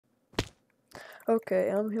Okay,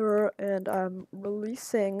 I'm here and I'm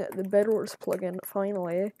releasing the bedwars plugin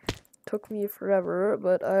finally. Took me forever,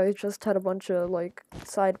 but I just had a bunch of like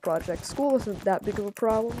side projects. School isn't that big of a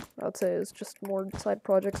problem. I'd say it's just more side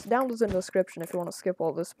projects. Down is in the description if you want to skip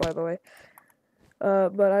all this, by the way.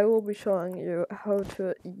 But I will be showing you how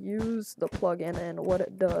to use the plugin and what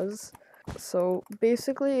it does. So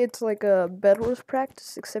basically it's like a bedwars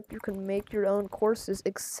practice, except you can make your own courses,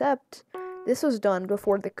 except this was done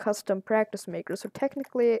before the custom practice maker, so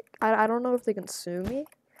technically I don't know if they can sue me.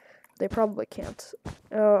 They probably can't.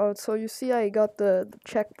 So you see I got the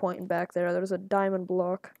checkpoint back there. There's a diamond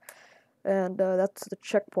block, and that's the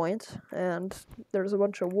checkpoint, and there's a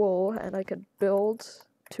bunch of wool, and I could build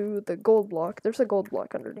to the gold block. There's a gold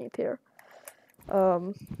block underneath here.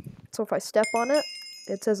 So if I step on it,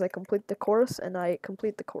 it says I complete the course, and I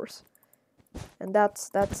complete the course. And that's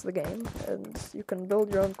the game, and you can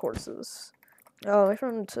build your own courses. Oh, my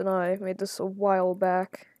friend and I made this a while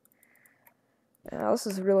back. Yeah, this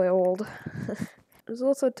is really old. There's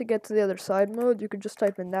also to get to the other side mode, you could just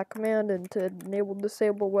type in that command and to enable,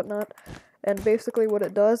 disable, whatnot. And basically what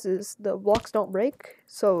it does is the blocks don't break,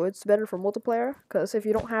 so it's better for multiplayer, because if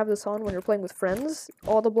you don't have this on when you're playing with friends,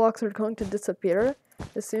 all the blocks are going to disappear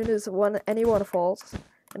as soon as anyone falls,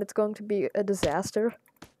 and it's going to be a disaster.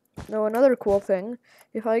 Now another cool thing,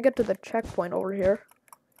 if I get to the checkpoint over here,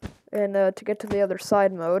 and to get to the other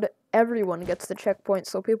side mode, everyone gets the checkpoint,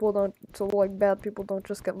 so bad people don't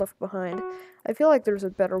just get left behind. I feel like there's a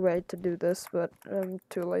better way to do this, but I'm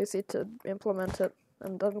too lazy to implement it,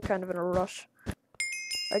 and I'm kind of in a rush.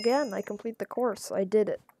 Again, I complete the course. I did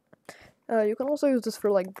it. You can also use this for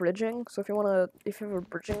like bridging, so if you have a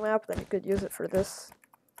bridging map, then you could use it for this.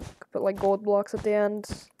 You could put like gold blocks at the end.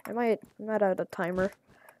 I might add a timer,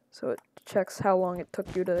 so it checks how long it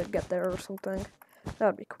took you to get there or something.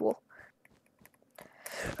 That'd be cool.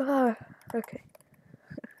 Okay.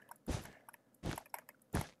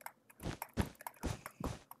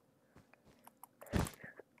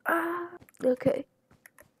 Okay.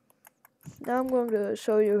 Now I'm going to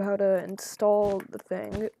show you how to install the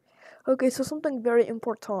thing. Okay, so something very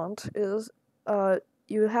important is,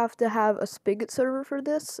 you have to have a Spigot server for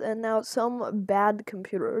this, and now some bad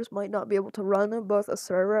computers might not be able to run both a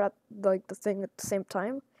server at, like, the thing at the same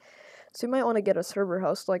time. So you might want to get a server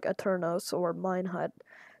host like Aternos or Minehut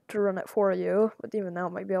to run it for you, but even now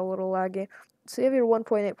it might be a little laggy. So you have your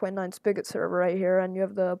 1.8.9 Spigot server right here, and you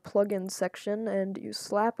have the plugin section, and you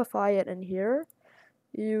slapify it in here.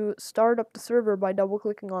 You start up the server by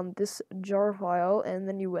double-clicking on this jar file, and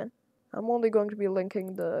then you win. I'm only going to be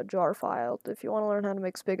linking the jar file. If you want to learn how to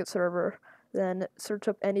make Spigot server, then search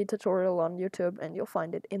up any tutorial on YouTube, and you'll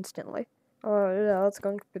find it instantly. Yeah, that's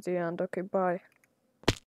going to be the end. Okay, bye.